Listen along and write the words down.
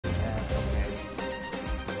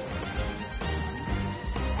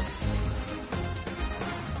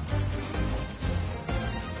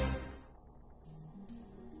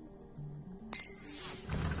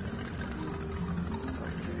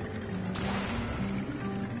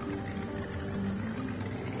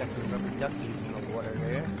got some rubber duckies in the water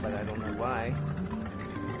there, but I don't know why.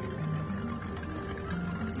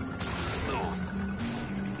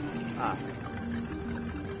 Ah.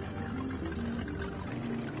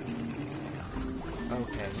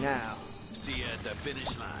 Okay, now. See you at the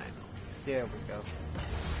finish line. There we go.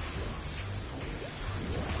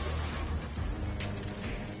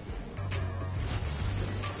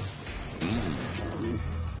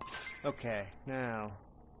 Okay, now.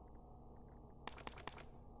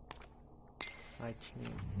 I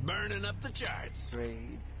can burning up the charts.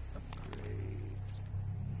 Upgrade.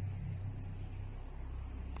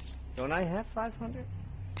 Don't I have 500?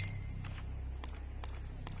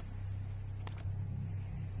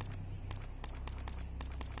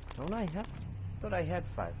 Don't I have? Thought I had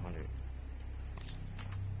 500.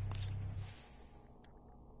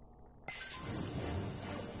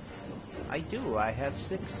 I do. I have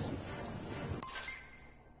 6.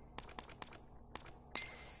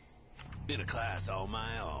 In a class all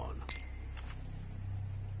my own.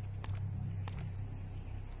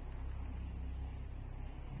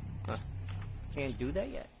 Huh. Can't do that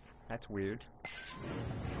yet. That's weird.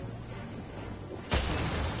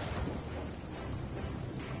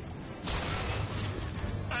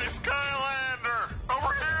 Hey, Skylander!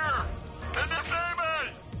 Over here! Can you see me?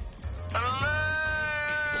 Hello!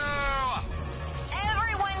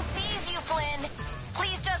 Everyone sees you, Flynn.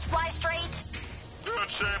 Please just fly straight. Good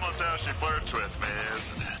shameless how she flirts with me,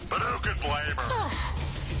 isn't it? But who could blame her?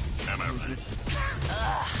 Am I right?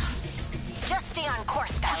 Just stay on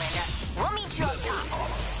course, Skylander. We'll meet you up top.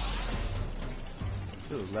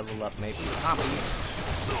 Ooh, level up maybe. Chompy.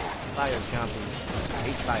 Fire Chompy. I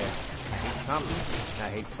hate fire. I hate Chompy. I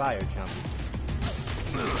hate fire Chompy.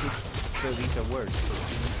 So these are words.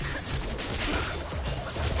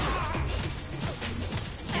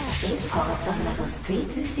 Escape pods on levels 3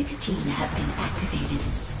 through 16 have been activated.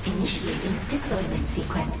 Initiating deployment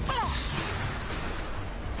sequence.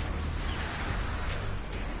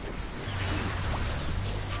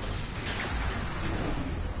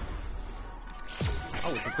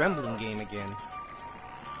 Oh, it's a Gremlin game again.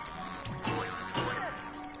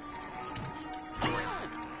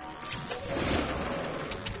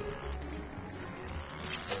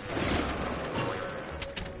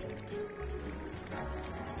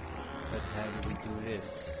 But how do we do this?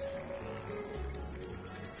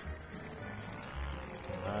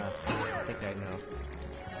 I think I know.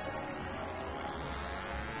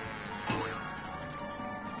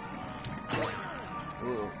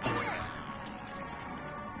 Ooh.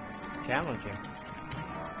 Challenging.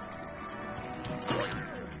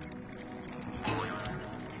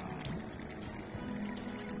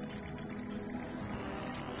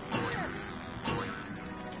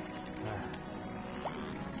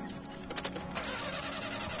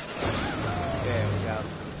 There we go.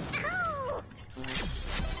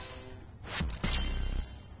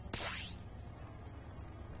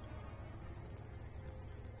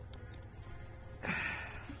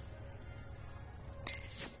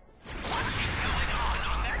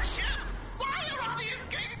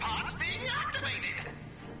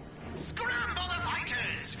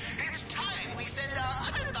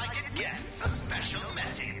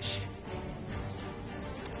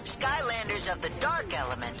 Skylanders of the dark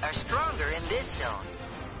element are stronger in this zone.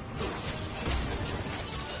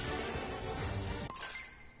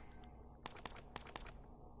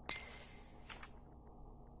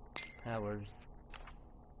 Powers.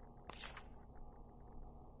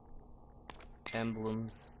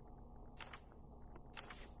 Emblems.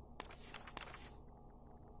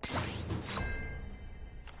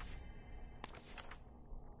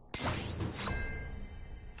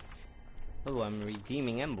 Oh, I'm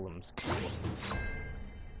redeeming emblems. Cool.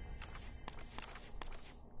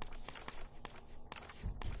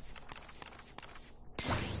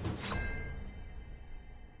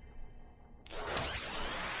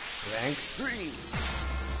 Rank 3.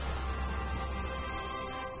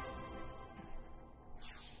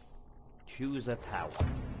 Choose a power.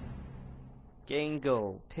 Gain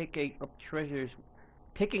gold. Picking up treasures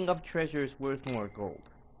worth more gold.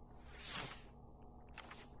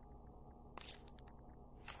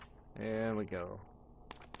 There we go.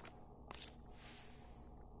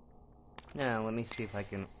 Now let me see if I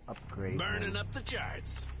can upgrade. Burning up the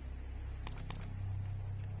charts.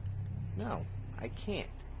 No, I can't.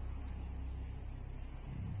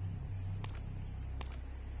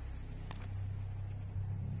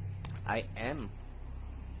 I am.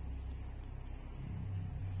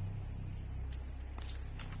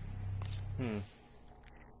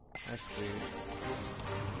 That's weird.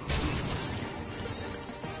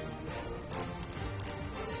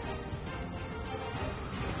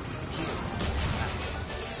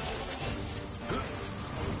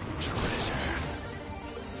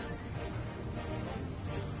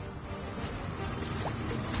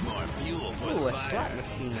 that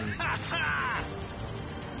machine.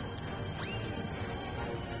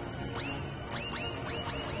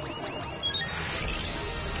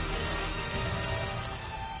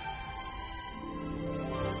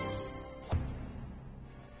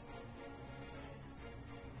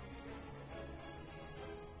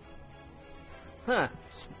 Huh.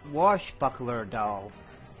 Swashbuckler doll.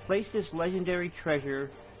 Place this legendary treasure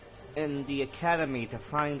in the academy to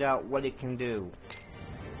find out what it can do.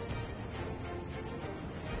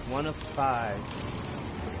 1 of 5.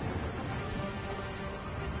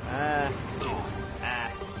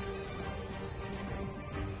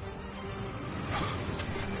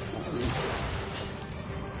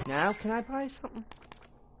 Now can I buy something?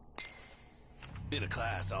 In a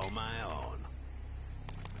class all my own.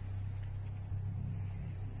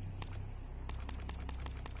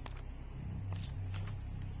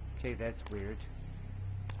 Okay, that's weird.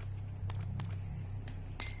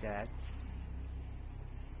 That's...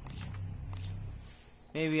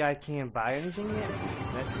 Maybe I can't buy anything yet?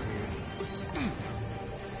 That's weird.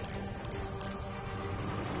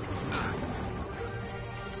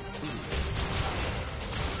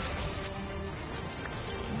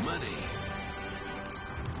 Money.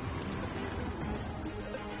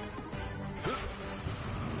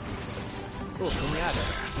 Oh, pinata.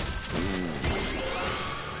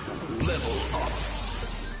 Level up.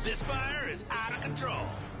 This fire is out of control.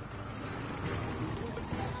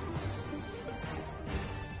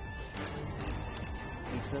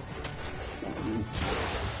 Pizza.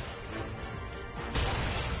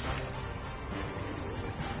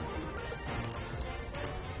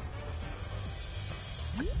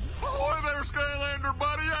 Ahoy there, Skylander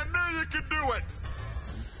buddy! I knew you could do it!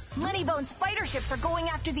 Moneybone's fighter ships are going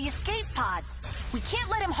after the escape pods. We can't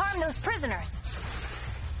let him harm those prisoners.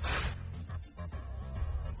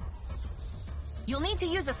 You'll need to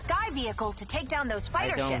use a sky vehicle to take down those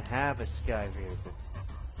fighter ships. I don't have a sky vehicle.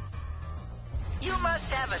 You must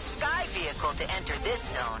have a sky vehicle to enter this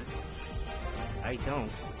zone. I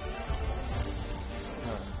don't.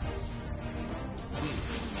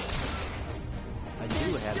 I do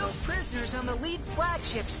There's have still prisoners on the lead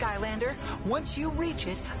flagship, Skylander. Once you reach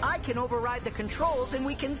it, I can override the controls and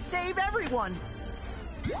we can save everyone.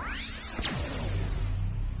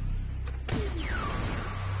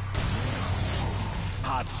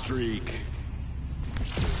 Hot streak.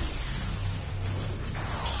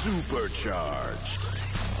 Supercharged.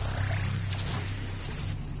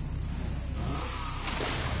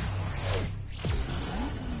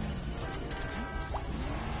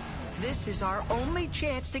 This is our only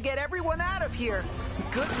chance to get everyone out of here.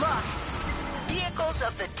 Good luck. Vehicles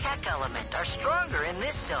of the tech element are stronger in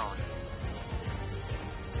this zone.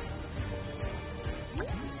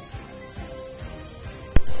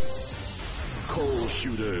 Coal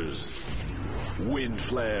shooters. Wind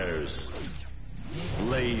flares.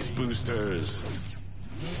 Blaze boosters.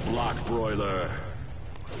 Block broiler.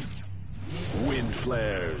 Wind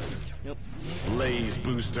flares. Yep. Blaze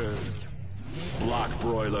boosters. Block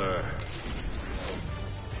broiler.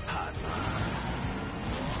 Hot rods.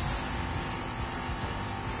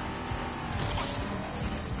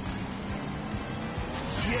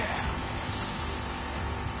 Yeah.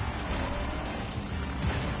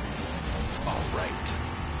 All right.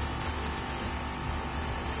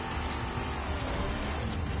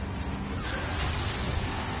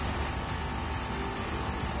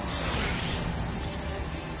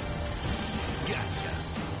 Gotcha.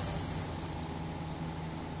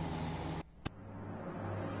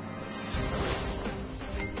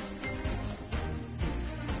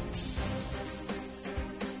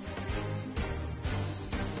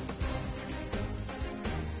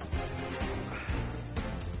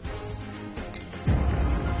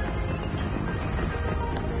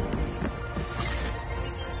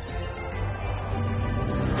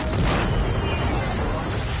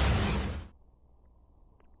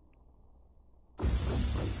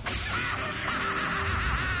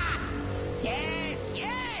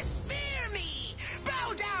 Yes, fear me!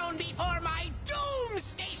 Bow down before my doom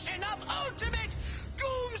station of ultimate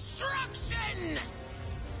doomstruction!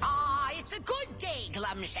 Ah, it's a good day,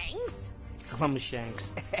 Glumshanks. Glumshanks.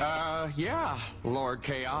 Yeah, Lord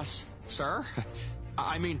Chaos, sir.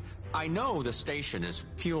 I mean, I know the station is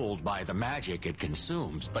fueled by the magic it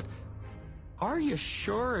consumes, but are you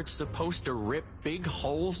sure it's supposed to rip big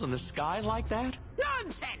holes in the sky like that?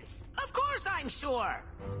 Nonsense! Of course I'm sure!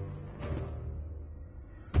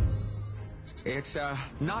 It's,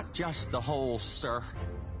 not just the holes, sir.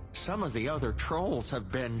 Some of the other trolls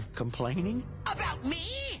have been complaining. About me?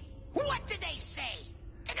 What did they say?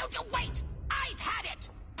 No, wait! I've had it!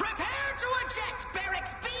 Prepare to eject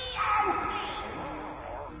Barracks B and C!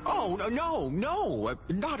 No,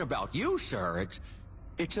 not about you, sir.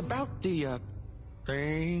 It's about the,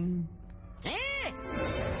 thing. Eh?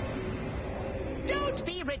 Don't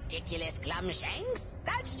be ridiculous, Glumshanks.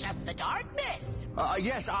 That's just the darkness.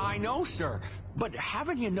 Yes, I know, sir. But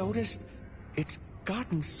haven't you noticed? It's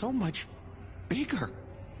gotten so much bigger.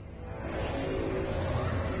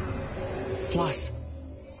 Plus,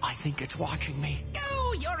 I think it's watching me.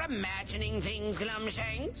 Oh, you're imagining things,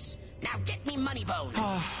 Glumshanks. Now get me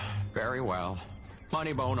Moneybone. Very well.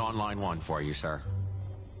 Moneybone on line 1 for you, sir.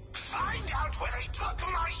 Find out where they took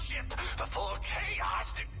my ship before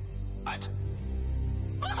Chaos did... What?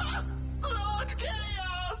 Lord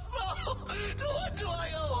Chaos! Oh, to what do I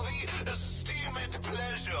owe the esteemed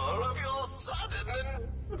pleasure of your sudden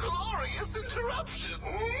and glorious interruption?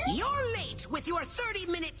 You're late with your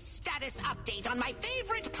 30-minute status update on my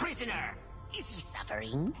favorite prisoner. Is he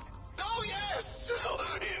suffering? Oh, yes!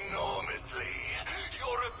 Enormously.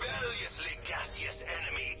 Your rebelliously gaseous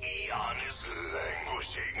enemy, Eon, is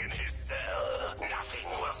languishing in his cell. Nothing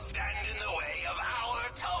will stand in the way of our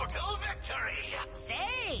total victory.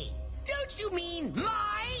 Say, don't you mean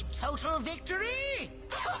my total victory?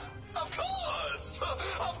 Of course!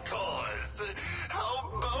 Of course! How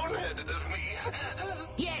boneheaded of me.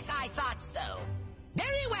 Yes, I thought so.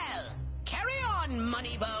 Very well. Carry on,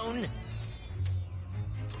 Moneybone.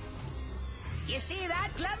 You see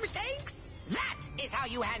that, Glumshanks? That is how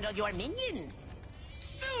you handle your minions.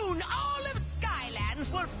 Soon all of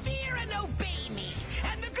Skylands will fear and obey me,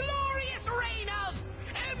 and the glorious reign of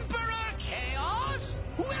Emperor Chaos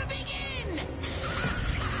will begin!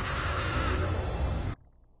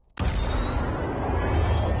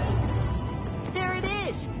 There it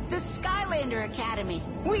is, the Skylander Academy.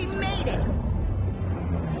 We made it.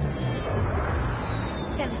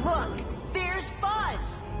 And look, there's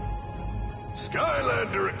Buzz.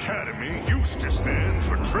 Skylander Academy used to stand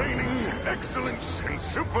for training, excellence, and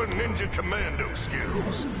super ninja commando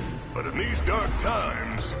skills. But in these dark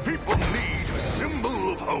times, people need a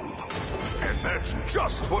symbol of hope. And that's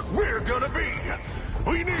just what we're gonna be.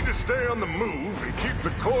 We need to stay on the move and keep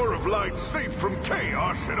the core of light safe from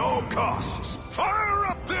chaos at all costs. Fire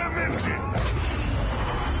up them engines!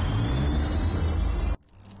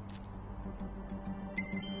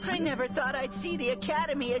 I never thought I'd see the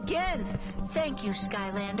Academy again. Thank you,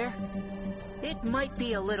 Skylander. It might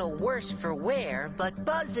be a little worse for wear, but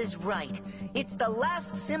Buzz is right. It's the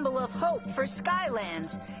last symbol of hope for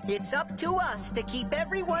Skylands. It's up to us to keep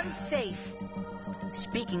everyone safe.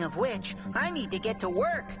 Speaking of which, I need to get to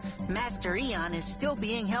work. Master Eon is still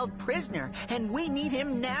being held prisoner, and we need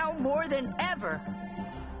him now more than ever.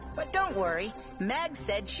 But don't worry, Mag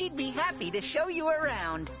said she'd be happy to show you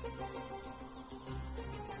around.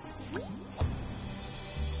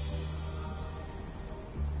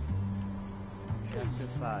 Chapter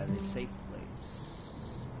 5, a safe place.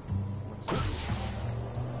 What's this?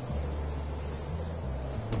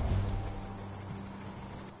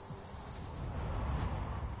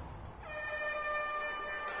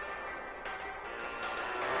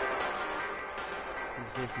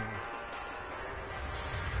 Who's this now?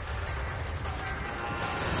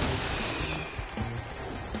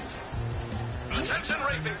 Attention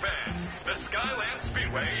racing fans! The Skyland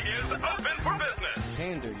Speedway is open for business!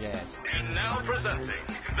 Pendergast. And now presenting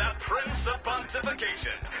the Prince of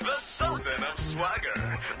Pontification, the Sultan of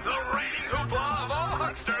Swagger, the reigning hoopla of all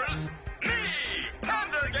hucksters, me,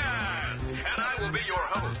 Pendergast! And I will be your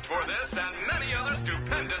host for this and many other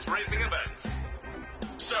stupendous racing events.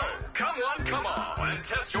 So, come one, come all, and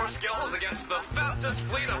test your skills against the fastest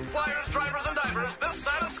fleet of flyers, drivers, and divers this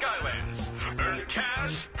side of Skylands. Earn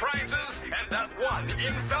cash, prizes, and that one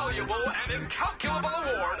invaluable and incalculable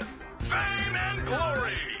award, fame and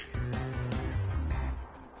glory!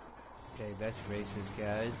 Okay, that's racist,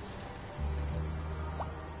 guys.